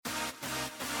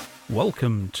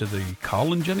Welcome to the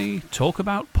Carl and Jenny Talk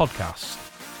About podcast,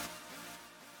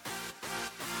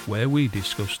 where we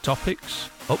discuss topics,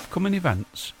 upcoming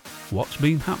events, what's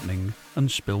been happening,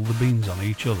 and spill the beans on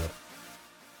each other.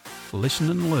 Listen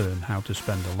and learn how to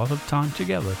spend a lot of time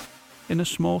together in a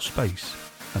small space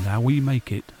and how we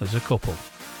make it as a couple.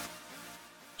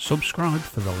 Subscribe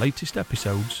for the latest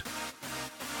episodes.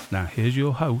 Now here's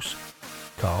your hosts,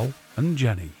 Carl and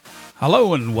Jenny.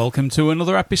 Hello and welcome to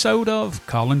another episode of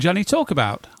Carl and Jenny Talk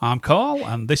About. I'm Carl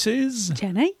and this is...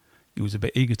 Jenny. You was a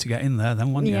bit eager to get in there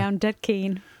then, wasn't you? Yeah, I'm dead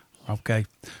keen. Okay.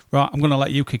 Right, I'm going to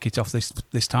let you kick it off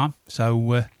this time.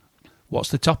 So what's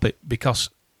the topic?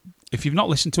 Because if you've not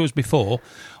listened to us before,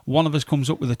 one of us comes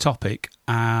up with a topic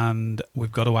and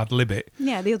we've got to ad-lib it.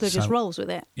 Yeah, the other just rolls with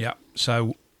it. Yeah.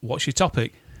 So what's your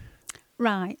topic?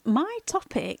 Right, my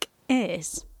topic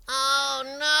is... Oh,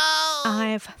 no!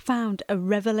 I've found a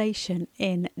revelation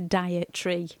in diets.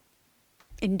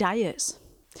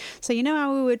 So you know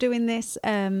how we were doing this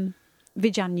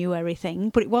Veganuary thing,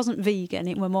 but it wasn't vegan,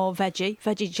 it were more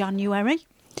veggie January.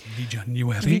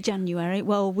 Veganuary.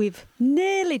 Well, we've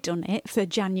nearly done it for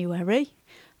January,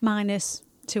 minus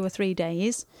 2 or 3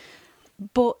 days.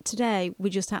 But today we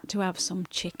just had to have some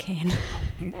chicken.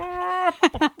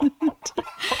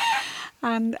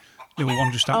 and They were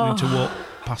one just happening to walk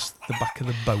past the back of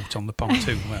the boat on the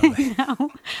pontoon, weren't they? now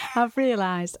I've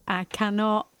realised I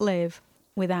cannot live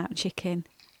without chicken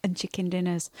and chicken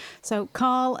dinners. So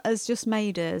Carl has just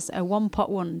made us a one-pot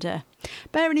wonder.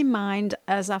 Bearing in mind,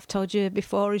 as I've told you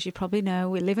before, as you probably know,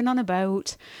 we're living on a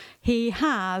boat. He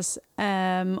has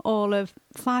all of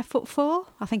 5'4".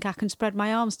 I think I can spread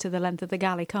my arms to the length of the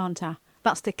galley, can't I?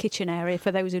 That's the kitchen area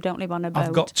for those who don't live on a boat.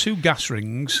 I've got 2 gas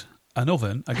rings, an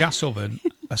oven, a gas oven,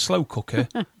 a slow cooker,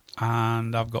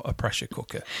 and I've got a pressure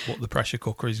cooker. But the pressure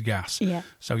cooker is gas. Yeah.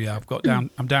 So yeah,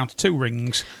 I'm down to 2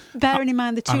 rings. Bearing in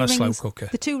mind the 2 and a rings, slow cooker.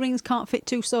 The 2 rings can't fit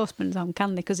 2 saucepans on,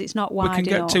 can they? Because it's not wide We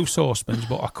can enough. get 2 saucepans,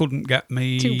 but I couldn't get 2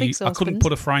 big saucepans. I couldn't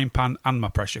put a frying pan and my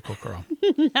pressure cooker on.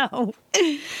 No.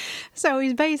 So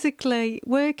he's basically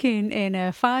working in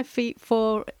a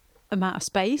 5'4" amount of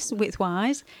space,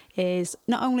 width-wise. Is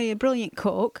not only a brilliant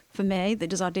cook for me that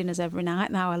does our dinners every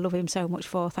night, now I love him so much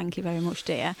for, thank you very much,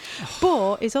 dear,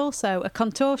 but he's also a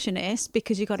contortionist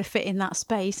because you've got to fit in that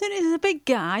space, and he's a big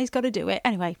guy, he's got to do it.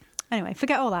 Anyway,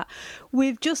 forget all that.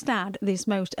 We've just had this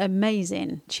most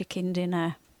amazing chicken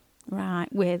dinner, right,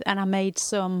 and I made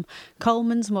some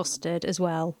Coleman's mustard as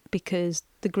well, because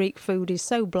the Greek food is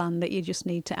so bland that you just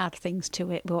need to add things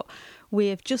to it. But we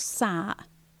have just sat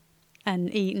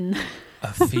and eaten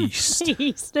a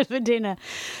feast of a dinner.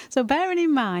 So bearing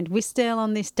in mind, we're still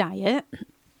on this diet,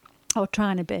 or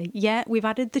trying to be. Yeah, we've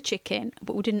added the chicken,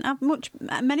 but we didn't have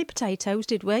many potatoes,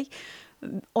 did we?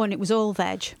 And it was all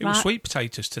veg. It was sweet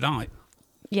potatoes tonight.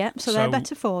 Yep, so they're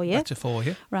better for you. Better for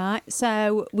you. Right,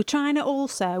 so we're trying to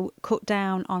also cut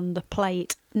down on the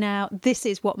plate. Now, this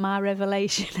is what my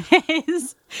revelation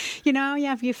is. You know how you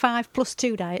have your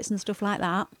 5+2 diets and stuff like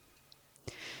that?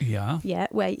 Yeah. Yeah,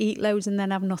 where you eat loads and then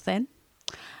have nothing.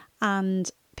 And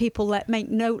people make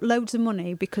loads of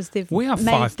money because We have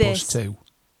made 5+2.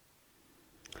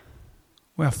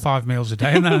 We have 5 meals a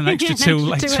day and then an extra 2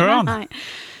 later on. Night.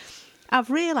 I've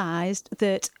realised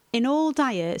that in all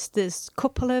diets, there's a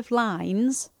couple of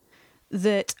lines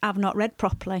that I've not read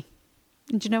properly.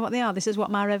 And do you know what they are? This is what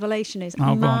my revelation is.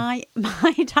 Oh, my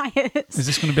diets. Is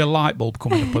this going to be a light bulb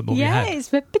coming up above your head? Yeah,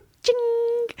 it's a pa-ching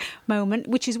moment,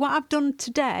 which is what I've done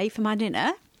today for my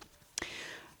dinner.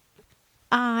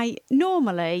 I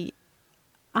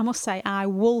must say, I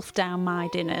wolf down my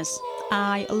dinners.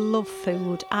 I love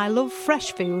food. I love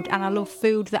fresh food, and I love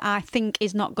food that I think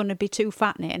is not going to be too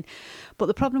fattening. But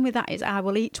the problem with that is I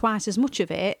will eat twice as much of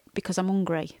it because I'm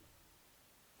hungry.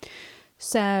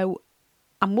 So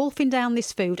I'm wolfing down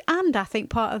this food, and I think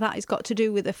part of that has got to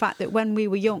do with the fact that when we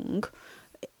were young...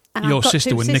 And your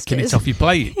sister was nicking it off your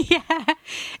plate. Yeah.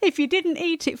 If you didn't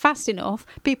eat it fast enough,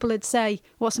 people would say,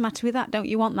 what's the matter with that? Don't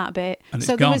you want that bit? And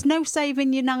so there was no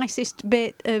saving your nicest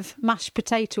bit of mashed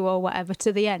potato or whatever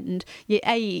to the end. You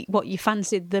ate what you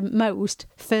fancied the most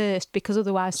first, because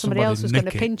otherwise somebody else was going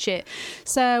to pinch it.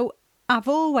 So I've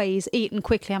always eaten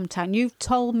quickly, haven't I? And you've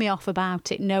told me off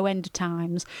about it no end of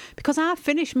times, because I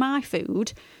finished my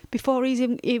food before he's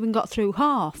even got through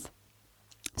half.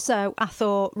 So I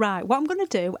thought, right, what I'm going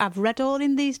to do, I've read all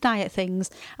in these diet things,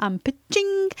 and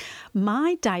pa-ching,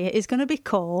 my diet is going to be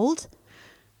called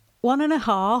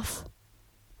 1.5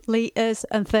 litres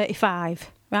and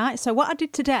 35, right? So what I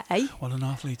did today...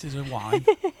 1.5 litres of wine.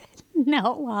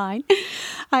 Not wine.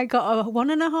 I got a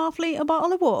 1.5 litre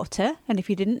bottle of water, and if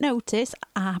you didn't notice,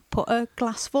 I put a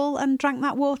glassful and drank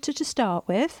that water to start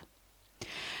with.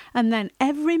 And then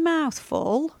every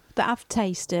mouthful that I've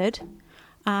tasted,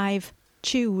 I've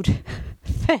chewed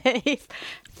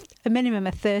a minimum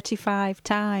of 35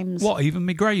 times. What, even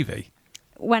me gravy?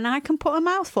 When I can put a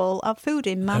mouthful of food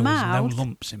in my mouth... There was no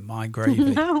lumps in my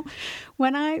gravy. No.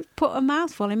 When I put a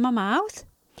mouthful in my mouth,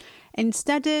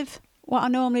 instead of what I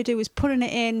normally do is putting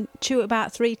it in, chew it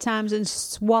about 3 times and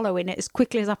swallowing it as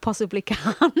quickly as I possibly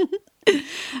can.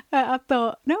 I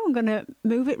thought, no, I'm going to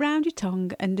move it round your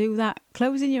tongue and do that,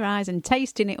 closing your eyes and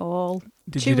tasting it all.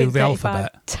 Did you do the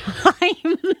alphabet?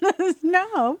 Times.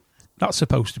 No. That's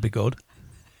supposed to be good.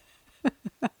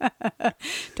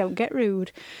 Don't get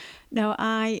rude. No,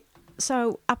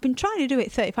 so I've been trying to do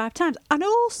it 35 times. And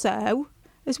also,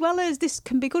 as well as this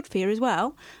can be good for you as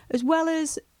well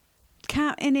as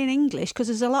counting in English, because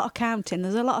there's a lot of counting,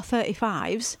 there's a lot of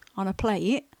 35s on a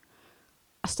plate,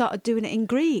 I started doing it in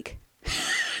Greek.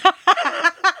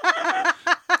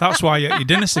 That's why you ate your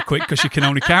dinner so quick, because you can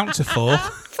only count to 4. I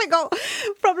forgot.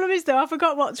 Problem is, though, I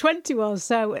forgot what 20 was.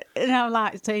 So now I'm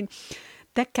like saying,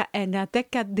 deca ena,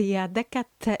 deca dia, deca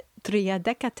tria,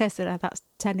 deca tessera. That's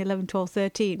 10, 11, 12,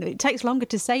 13. It takes longer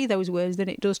to say those words than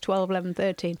it does 12, 11,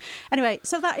 13. Anyway,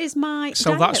 so that is my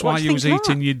So diet. that's why What do you was think of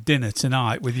eating that? your dinner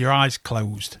tonight with your eyes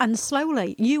closed. And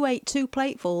slowly. You ate 2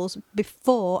 platefuls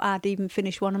before I'd even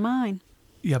finished one of mine.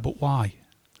 Yeah, but why?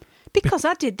 Because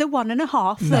I did the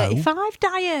 1.5, 35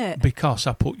 diet. Because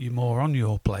I put you more on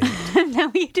your plate. No,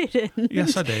 you didn't.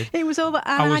 Yes, I did. It was over.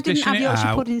 I And was I didn't dishing have it Yorkshire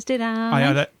out. puddings, did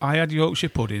I? I had Yorkshire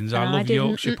puddings. I No, I love didn't.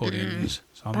 Yorkshire puddings.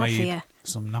 So I Bad for you. made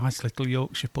some nice little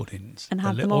Yorkshire puddings. And the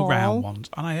had them little all. round ones.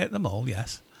 And I ate them all,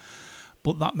 yes.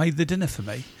 But that made the dinner for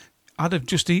me. I'd have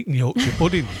just eaten Yorkshire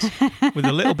puddings with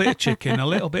a little bit of chicken, a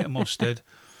little bit of mustard,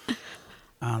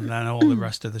 and then all the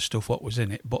rest of the stuff what was in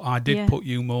it. But I did Yeah. put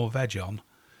you more veg on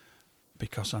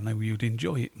because I know you'd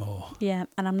enjoy it more. Yeah,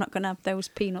 and I'm not going to have those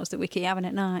peanuts that we keep having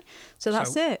at night. So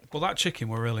that's it. Well, that chicken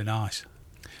were really nice.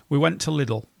 We went to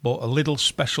Lidl, bought a Lidl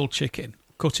special chicken,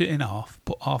 cut it in half,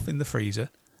 put half in the freezer,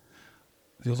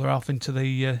 the other half into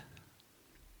the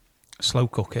slow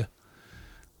cooker,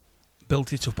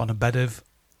 built it up on a bed of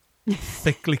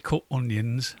thickly cut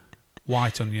onions,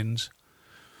 white onions,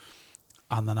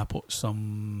 and then I put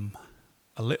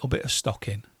a little bit of stock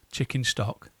in, chicken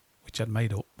stock, which I'd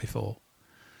made up before.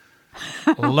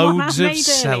 Loads of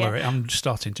celery. I'm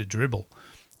starting to dribble.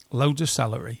 Loads of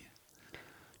celery,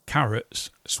 carrots,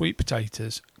 sweet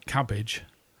potatoes, cabbage.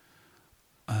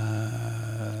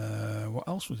 What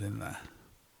else was in there?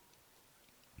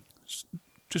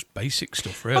 Just basic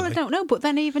stuff, really. Well, I don't know, but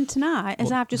then even tonight, as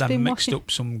But I've just then been mixed washing...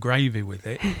 up some gravy with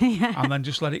it, Yeah. and then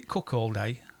just let it cook all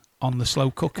day on the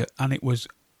slow cooker, and it was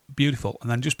beautiful. And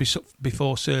then just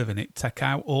before serving it, take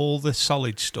out all the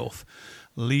solid stuff,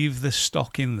 leave the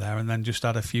stock in there, and then just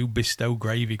add a few Bisto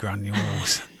gravy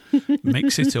granules,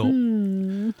 mix it up.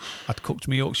 I'd cooked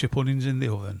my Yorkshire puddings in the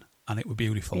oven, and it were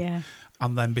beautiful. Yeah.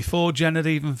 And then before Jen had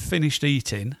even finished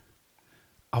eating,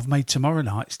 I've made tomorrow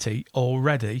night's tea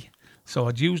already. So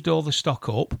I'd used all the stock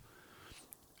up.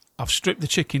 I've stripped the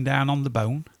chicken down on the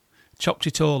bone, chopped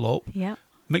it all up, Yeah.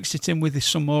 mixed it in with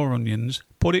some more onions,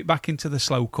 put it back into the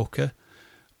slow cooker,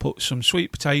 put some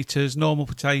sweet potatoes, normal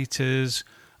potatoes,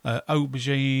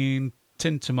 aubergine,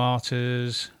 tinned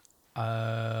tomatoes,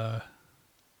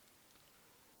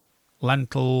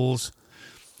 lentils,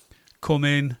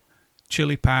 cumin,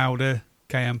 chili powder,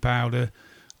 cayenne powder,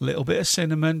 a little bit of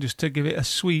cinnamon just to give it a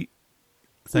sweet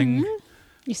thing.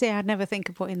 You see, I'd never think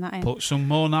of putting that in. Put some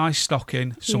more nice stock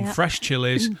in, some Yeah. fresh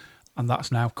chilies, and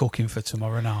that's now cooking for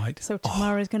tomorrow night. So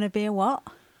tomorrow's going to be a what?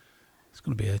 It's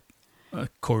going to be a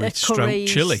curry A stroke curry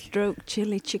chili. stroke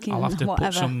chili chicken, I'll have to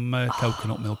whatever. put some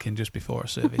coconut milk in just before I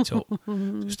serve it up,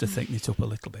 just to thicken it up a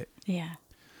little bit. Yeah.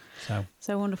 So,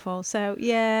 So wonderful. So,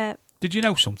 yeah. did you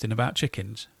know something about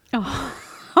chickens? Oh.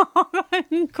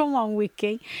 Come on,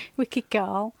 Wiki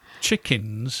Carl.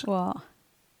 Chickens What?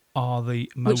 are the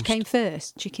most... Which came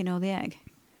first, chicken or the egg?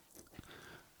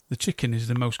 The chicken is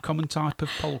the most common type of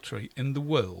poultry in the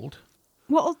world.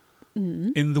 What?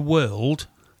 In the world,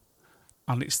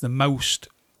 and it's the most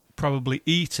probably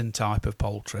eaten type of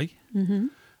poultry. Mm-hmm.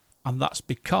 And that's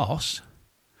because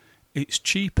it's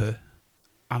cheaper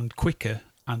and quicker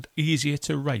and easier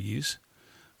to raise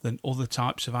than other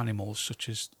types of animals, such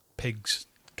as pigs,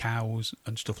 cows,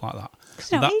 and stuff like that. Because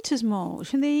they don't eat as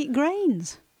much and they eat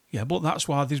grains. Yeah, but that's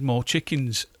why there's more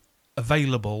chickens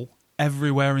available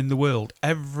everywhere in the world.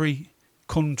 Every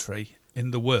country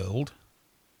in the world,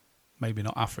 maybe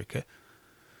not Africa,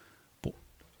 but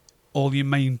all your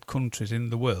main countries in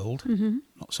the world,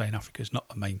 not saying Africa's not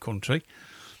a main country,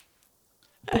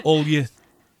 but all your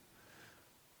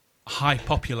high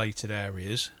populated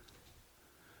areas,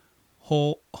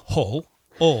 Hull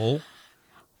all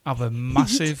have a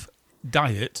massive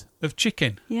diet of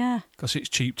chicken Yeah. because it's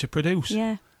cheap to produce.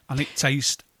 Yeah. And it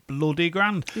tastes bloody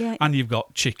grand. Yeah. And you've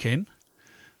got chicken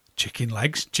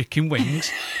legs, chicken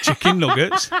wings, chicken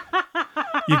nuggets.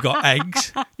 You've got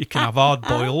eggs. You can have hard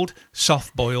boiled,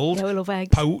 soft boiled, Yeah, we love eggs.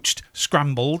 poached,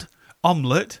 scrambled,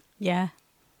 omelette, Yeah.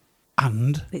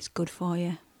 and It's good for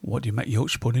you. what do you make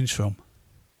Yorkshire puddings from?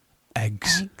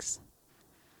 Eggs. Eggs.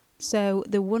 So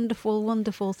the wonderful,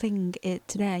 wonderful thing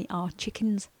today are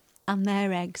chickens and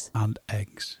their eggs. And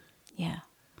eggs. Yeah.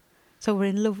 So we're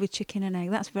in love with chicken and egg.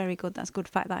 That's very good. That's a good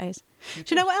fact, that is. Do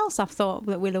you know what else I've thought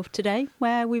that we love today?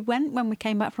 Where we went when we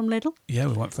came back from Lidl? Yeah,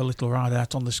 we went for a little ride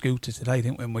out on the scooter today,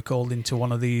 didn't we? And we called into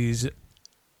one of these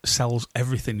sells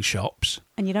everything shops.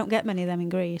 And you don't get many of them in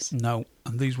Greece. No,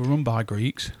 and these were run by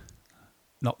Greeks,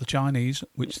 not the Chinese,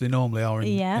 which they normally are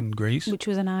in Greece. Which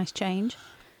was a nice change.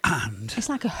 And It's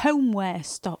like a homeware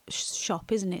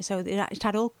shop, isn't it? So it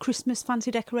had all Christmas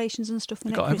fancy decorations and stuff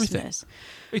in it. got everything.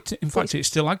 Christmas. in fact, it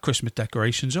still had Christmas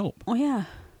decorations up. Oh, yeah.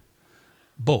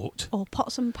 But All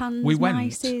pots and pans, we went.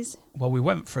 mices. Well, we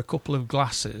went for a couple of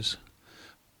glasses.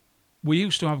 We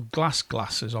used to have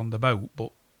glasses on the boat,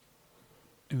 but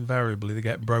invariably they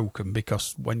get broken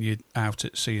because when you're out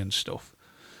at sea and stuff,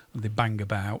 and they bang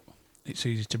about, it's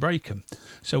easy to break them.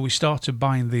 So we started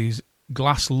buying these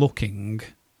glass-looking,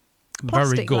 very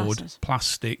Plastic good glasses.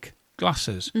 plastic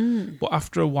glasses. But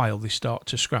after a while, they start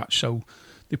to scratch. So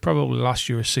they probably last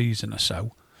you a season or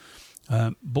so.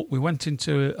 But we went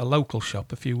into a local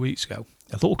shop a few weeks ago.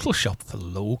 A local shop for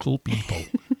local people.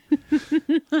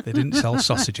 They didn't sell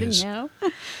sausages. No.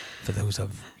 For those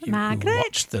of you who Margaret.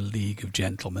 watched the League of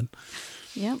Gentlemen.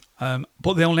 Yep.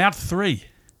 But they only had 3.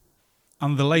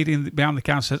 And the lady behind the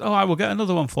counter says, I will get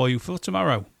another one for you for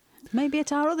tomorrow. Maybe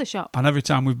at our other shop. And every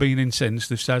time we've been in since,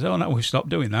 they've said, oh, no, we've stopped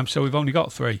doing them, so we've only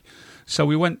got 3. So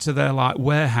we went to their,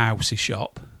 warehousey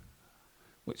shop,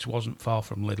 which wasn't far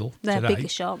from Lidl Their today, bigger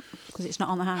shop, because it's not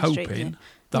on the high street, is hoping it?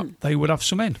 that they would have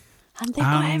some in. And they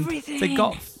got everything. They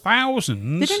got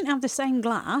thousands. They didn't have the same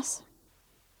glass,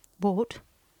 but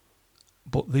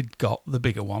they'd got the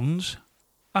bigger ones.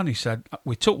 And he said,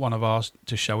 we took one of ours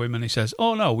to show him, and he says,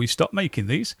 oh, no, we stopped making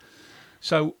these.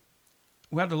 So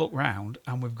we had a look round,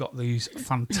 and we've got these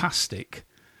fantastic,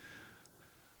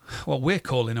 well, we're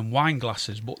calling them wine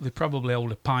glasses, but they probably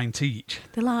hold a pint each.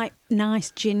 they're like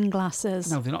nice gin glasses.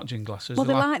 No, they're not gin glasses. Well,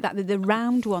 they're like that. They're the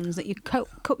round ones that you cup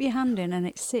your hand in and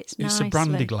it sits nicely. It's a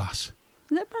brandy glass.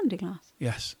 Is it a brandy glass?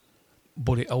 Yes,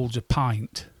 but it holds a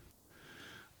pint.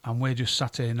 And we're just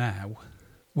sat here now.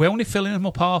 We're only filling them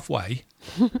up halfway.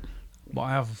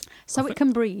 But So it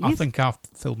can breathe. I think I've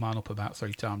filled mine up about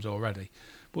 3 times already.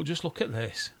 But just look at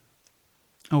this.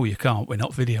 Oh, you can't. We're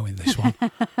not videoing this one.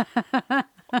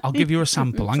 I'll give you a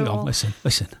sample. Hang on. Listen.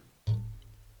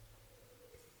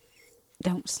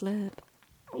 Don't slurp.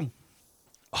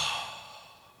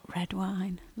 Red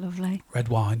wine. Lovely. Red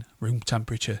wine, room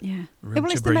temperature. Yeah. Room Well,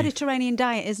 to it's the breathe. Mediterranean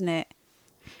diet, isn't it?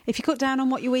 If you cut down on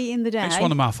what you eat in the day, It's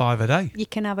one of my 5 a day. you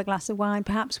can have a glass of wine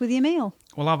perhaps with your meal.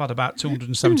 Well, I've had about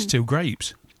 272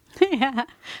 grapes. Yeah.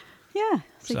 Yeah.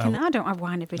 So you So, can, I don't have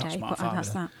wine every that's day, my but 5 a that's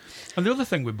day. that. And the other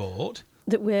thing we bought,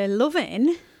 That we're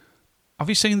loving. have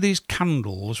you seen these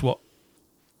candles? What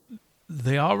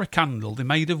they are, a candle. They're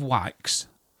made of wax,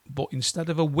 but instead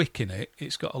of a wick in it,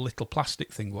 it's got a little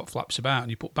plastic thing what flaps about,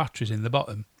 and you put batteries in the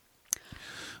bottom.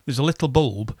 There's a little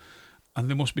bulb, and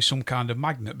there must be some kind of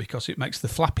magnet because it makes the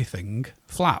flappy thing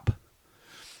flap.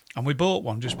 And we bought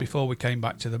one just before we came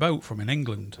back to the boat from in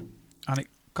England, and it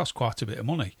cost quite a bit of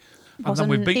money. And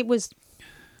then It was,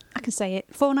 I can say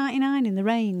it, $4.99 in the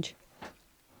range.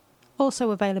 Also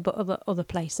available at other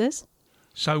places.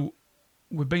 So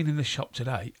we've been in this shop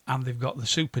today, and they've got the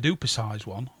super duper size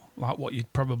one, like what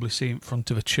you'd probably see in front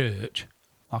of a church,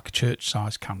 like a church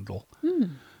size candle,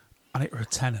 and it were a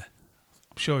tenner.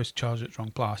 I'm sure it's charged at the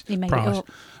wrong price. You made it up.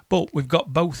 But we've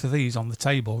got both of these on the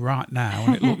table right now,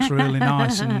 and it looks really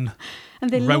nice and And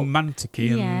they romantic-y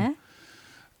look, and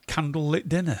candle-lit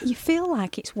dinner. you feel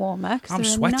like it's warmer because I'm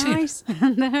they're sweating. nice.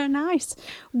 They're a nice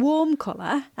warm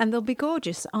colour, and they'll be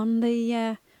gorgeous on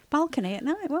the balcony at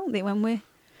night, won't they? When we're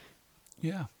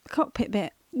Yeah. cockpit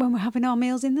bit when we're having our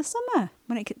meals in the summer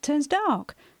when it turns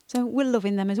dark. So we're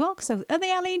loving them as well. So are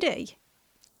they LED?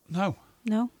 No,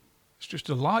 No, it's just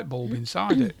a light bulb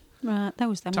inside it. right. That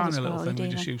was them. Tiny as well, little thing. We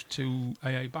LED just then. used 2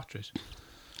 AA batteries.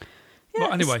 Yeah,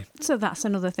 But anyway. so that's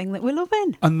another thing that we're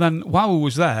loving. And then while we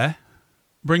was there,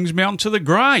 brings me on to the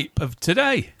gripe of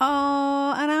today.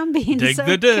 Oh, and I'm being Dig so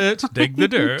the dirt, dig the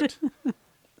dirt.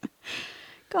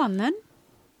 Go on then.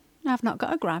 I've not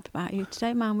got a gripe about you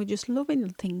today, man. We're just loving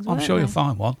things. I'm weren't sure we? you'll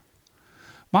find one.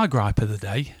 My gripe of the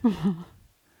day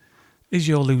is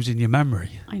you're losing your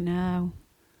memory. I know.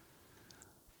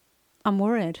 I'm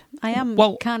worried. I am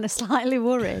Well- kind of slightly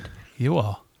worried. You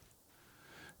are.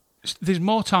 There's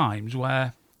more times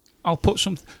where I'll put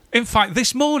some... In fact,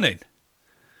 this morning,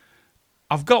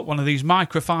 I've got one of these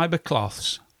microfiber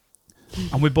cloths,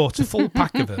 and we bought a full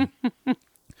pack of them.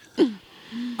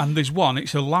 And there's one,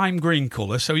 it's a lime green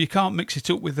colour, so you can't mix it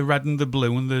up with the red and the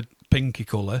blue and the pinky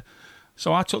colour.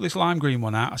 So I took this lime green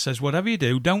one out. I says, whatever you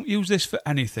do, don't use this for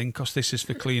anything, because this is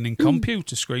for cleaning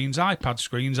computer screens, iPad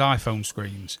screens, iPhone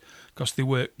screens, because they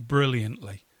work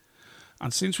brilliantly.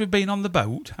 And since we've been on the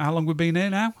boat, how long we've been here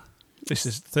now? This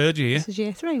is third year. This is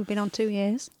year 3. We've been on 2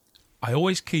 years. I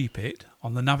always keep it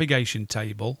on the navigation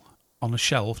table, on a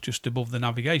shelf just above the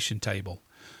navigation table.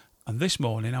 And this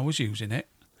morning I was using it,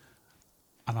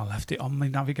 and I left it on the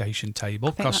navigation table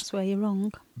I think that's where you're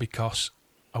wrong. because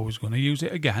I was going to use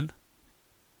it again.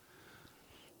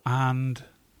 And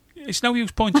it's no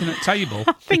use pointing at table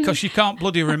because you can't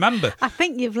bloody remember. I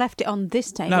think you've left it on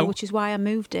this table, No. which is why I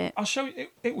moved it. I'll show you.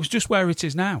 It was just where it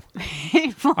is now.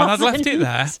 It And I'd left it wasn't.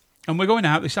 there. And we're going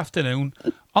out this afternoon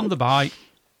on the bike.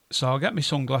 So I'll get my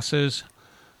sunglasses.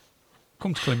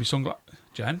 Come to clean my sunglasses.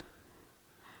 Jen,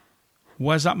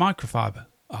 where's that microfiber?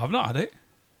 I've not had it.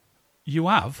 You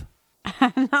have?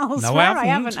 I'll No, swear I I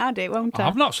haven't haven't. had it, won't I?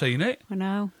 I've not seen it. I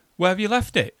know. Where have you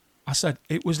left it? I said,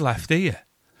 it was left here.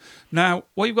 Now,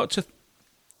 what you've got to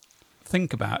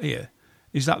think about here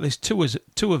is that there's two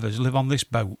of us live on this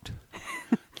boat.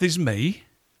 There's me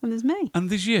And there's me. and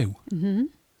there's you. Mm-hmm.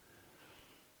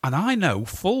 And I know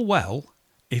full well,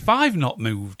 if I've not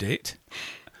moved it,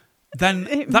 then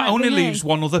It that might only be me. leaves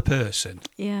one other person,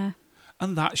 Yeah.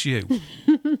 and that's you.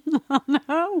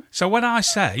 No. So when I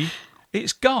say,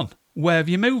 it's gone, where have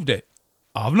you moved it?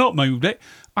 I've not moved it.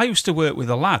 I used to work with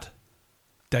a lad.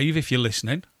 Dave, if you're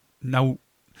listening, no,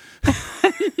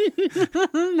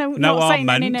 No, No not harm saying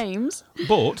any meant. names.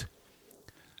 but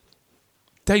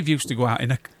Dave used to go out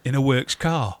in a works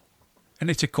car, and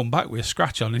he'd come back with a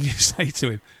scratch on, and you say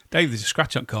to him, Dave, there's a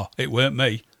scratch on car. It weren't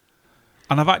me.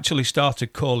 And I've actually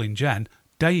started calling Jen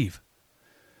Dave,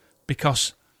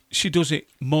 because she does it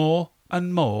more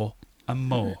and more and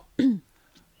more.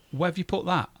 Where have you put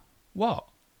that? What?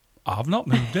 I've not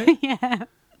moved it. Yeah.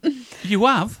 You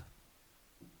have?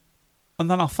 And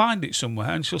then I'll find it somewhere,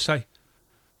 and she'll say,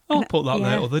 oh, I put that there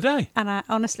yeah. the other day. And I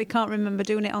honestly can't remember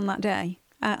doing it on that day.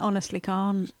 I honestly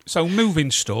can't. So moving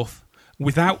stuff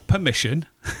without permission,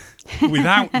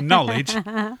 without knowledge,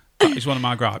 that is one of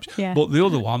my gripes. Yeah. But the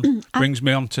other one brings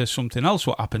me on to something else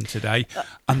what happened today,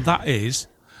 and that is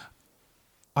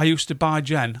I used to buy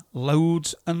Jen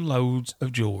loads and loads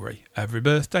of jewellery. Every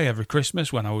birthday, every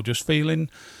Christmas, when I was just feeling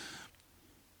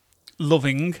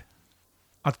loving,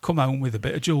 I'd come home with a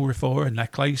bit of jewellery for her, a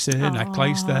necklace here,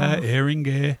 necklace there, earring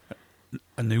here,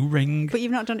 a new ring. But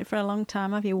you've not done it for a long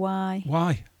time, have you? Why?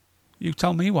 Why? You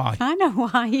tell me why. I know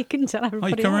why. You can tell Oh,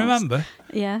 everybody you can else. remember?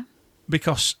 Yeah.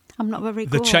 Because I'm not very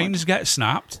the good. chains get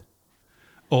snapped,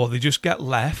 or they just get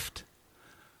left.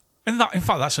 And that, in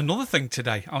fact, that's another thing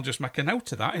today. I'll just make a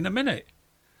note of that in a minute.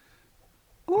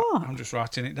 What? I'm just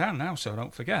writing it down now so I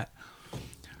don't forget.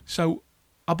 So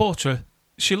I bought her.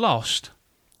 She lost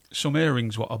some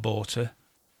earrings. What I bought her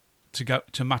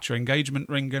to match her engagement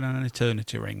ring and an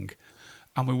eternity ring,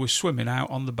 and we were swimming out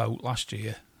on the boat last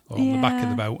year, or on the back of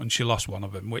the boat, and she lost one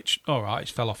of them. Which, all right, it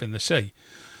fell off in the sea.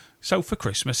 So for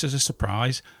Christmas, as a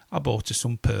surprise, I bought her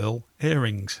some pearl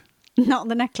earrings. Not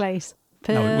the necklace.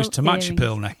 Pearl No, it was to match a earrings.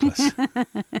 pearl necklace.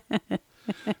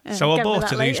 So I Get bought that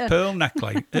her these later.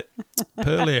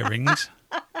 pearl earrings.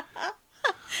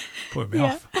 Put me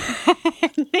Yeah. off.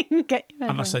 Get you And I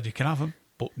ever. said, you can have them,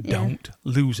 but Yeah. don't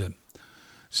lose them.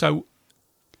 So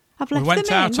I've we left went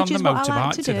them in, out on which the is what I like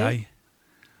motorbike to do. today.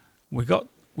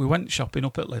 We went shopping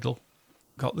up at Lidl,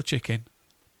 got the chicken.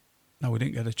 No, we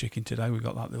didn't get a chicken today. We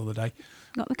got that the other day.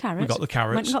 Got the carrots. We got the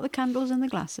carrots. Went and got the candles and the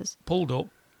glasses. Pulled up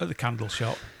at the candle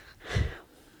shop.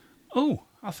 Oh,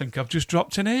 I think I've just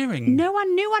dropped an earring. No, I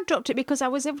knew I dropped it because I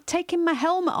was taking my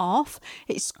helmet off.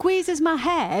 It squeezes my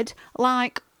head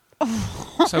like...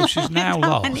 So she's now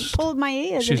lost. And it pulled my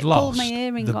ears She's and it lost pulled my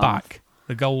earring the off. back,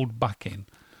 the gold backing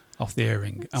off the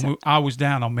earring. And I was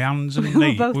down on my hands and We were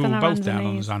knees. both We on were our both hands and down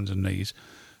on knees. our hands and knees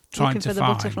trying Looking to for the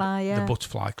find butterfly, yeah. the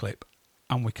butterfly clip.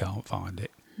 And we can't find it.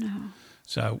 No.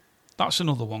 So that's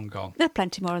another one gone. There are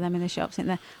plenty more of them in the shops, isn't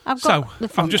there? I've got the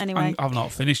front anyway. I've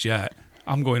not finished yet.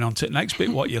 I'm going on to the next bit.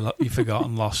 What you forgot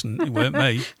and lost, and it weren't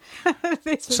me.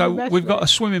 This was So the best we've got bit. a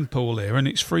swimming pool here, and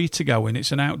it's free to go in.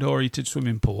 It's an outdoor heated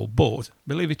swimming pool, but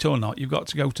believe it or not, you've got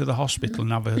to go to the hospital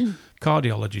and have a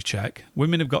cardiology check.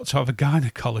 Women have got to have a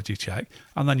gynecology check,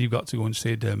 and then you've got to go and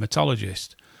see a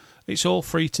dermatologist. It's all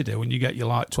free to do, and you get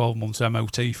your 12 months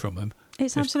MOT from them.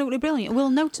 It's absolutely brilliant. We'll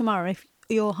know tomorrow if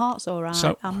your heart's all right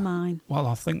So- and mine. Well,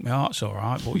 I think my heart's all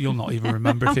right, but you'll not even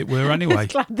remember if it were anyway.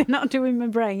 Glad they're not doing my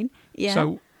brain. Yeah.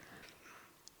 So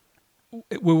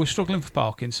we were struggling for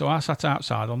parking, so I sat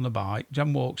outside on the bike.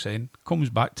 Jen walks in, comes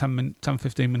back 10,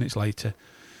 15 minutes later.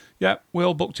 Yeah, we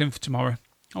all booked in for tomorrow.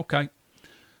 Okay.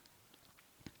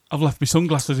 I've left my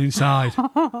sunglasses inside.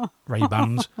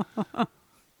 Ray-Bans.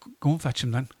 Go and fetch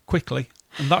them then, quickly.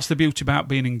 And that's the beauty about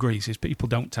being in Greece, is people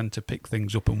don't tend to pick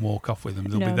things up and walk off with them.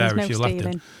 They'll No, be there there's if no you left them.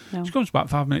 stealing. No. She comes back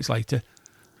 5 minutes later,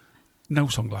 no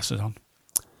sunglasses on.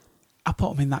 I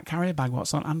put them in that carrier bag,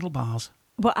 what's on handlebars.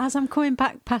 But as I'm coming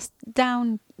back past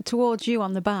down towards you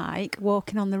on the bike,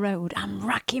 walking on the road, I'm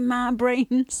racking my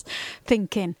brains,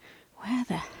 thinking, where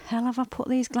the hell have I put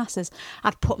these glasses?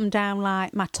 I'd put them down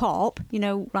like my top,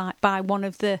 like by one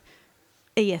of the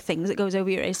ear things that goes over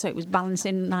your ears, so it was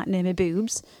balancing like near my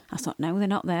boobs. I thought, no, they're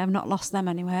not there. I've not lost them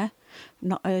anywhere. I've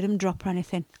not heard them drop or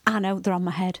anything. I know they're on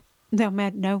my head. They're on my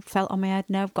head. No, felt on my head.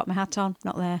 No, got my hat on.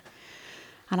 Not there.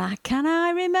 And can I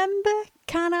remember?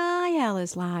 Can I?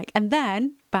 Ella's like. And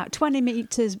then, about 20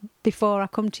 metres before I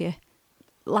come to you,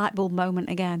 light bulb moment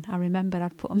again. I remembered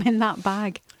I'd put them in that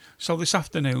bag. So this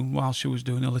afternoon, while she was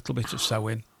doing a little bit of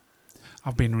sewing,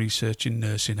 I've been researching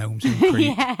nursing homes in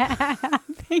Crete. Yeah, I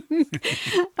think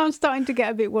I'm starting to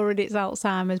get a bit worried it's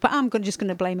Alzheimer's, but I'm just going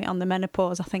to blame it on the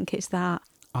menopause. I think it's that.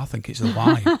 I think it's the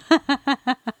wine.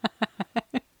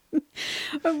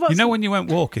 You know, when you went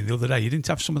walking the other day, you didn't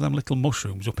have some of them little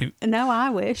mushrooms up in No, I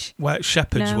wish. where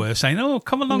shepherds No. were saying, "Oh,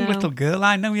 come along, No. little girl.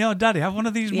 I know your daddy. Have one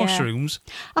of these Yeah. mushrooms."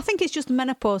 I think it's just a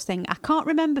menopause thing. I can't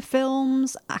remember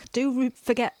films. I do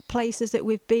forget places that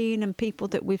we've been and people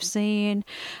that we've seen.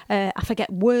 I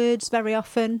forget words very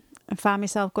often and find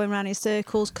myself going around in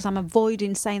circles because I'm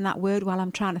avoiding saying that word while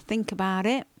I'm trying to think about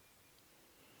it.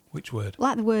 Which word?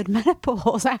 Like the word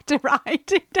menopause, I have to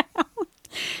write it down.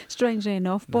 Strangely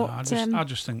enough, No, but I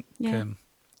just think yeah.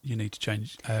 you need to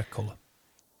change hair colour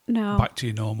no, back to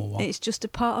your normal one. it's just a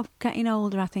part of getting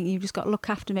older. I think you've just got to look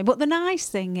after me. But the nice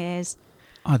thing is,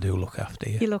 I do look after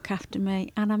you. you look after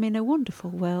me, and I'm in a wonderful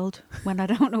world when I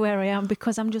don't know where I am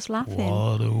because I'm just laughing.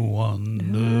 What a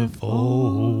wonderful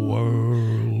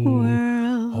world.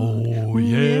 World. Oh,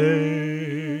 yeah.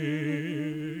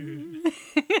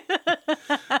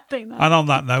 I think that. And on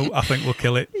that note, I think we'll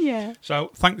kill it. Yeah.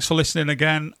 So thanks for listening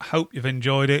again. Hope you've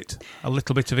enjoyed it. A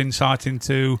little bit of insight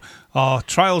into our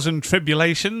trials and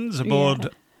tribulations aboard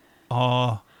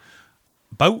our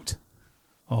boat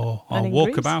or our And in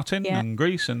walkabout Greece. in Yeah. and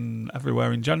Greece and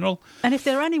everywhere in general. And if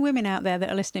there are any women out there that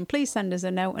are listening, please send us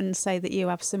a note and say that you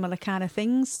have similar kind of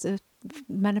things,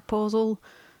 menopausal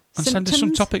And symptoms. send us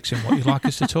some topics in what you'd like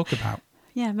us to talk about.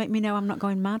 Yeah, make me know I'm not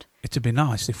going mad. It'd be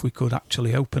nice if we could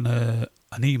actually open an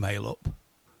email up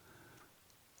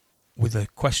with a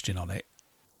question on it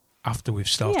after we've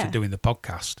started Yeah. doing the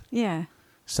podcast. Yeah.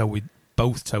 So we'd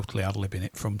both totally ad-libbing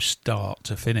it from start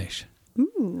to finish.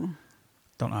 Ooh.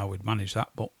 Don't know how we'd manage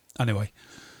that, but anyway.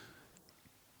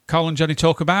 Carl and Jenny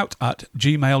Talk About at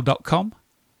gmail.com.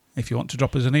 If you want to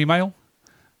drop us an email,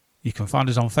 you can find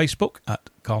us on Facebook at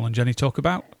Carl and Jenny Talk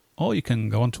About, or you can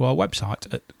go onto our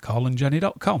website at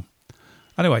carlandjenny.com.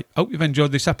 Anyway, hope you've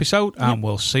enjoyed this episode, and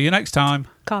we'll see you next time.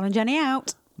 Carl and Jenny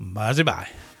out. Bye-bye.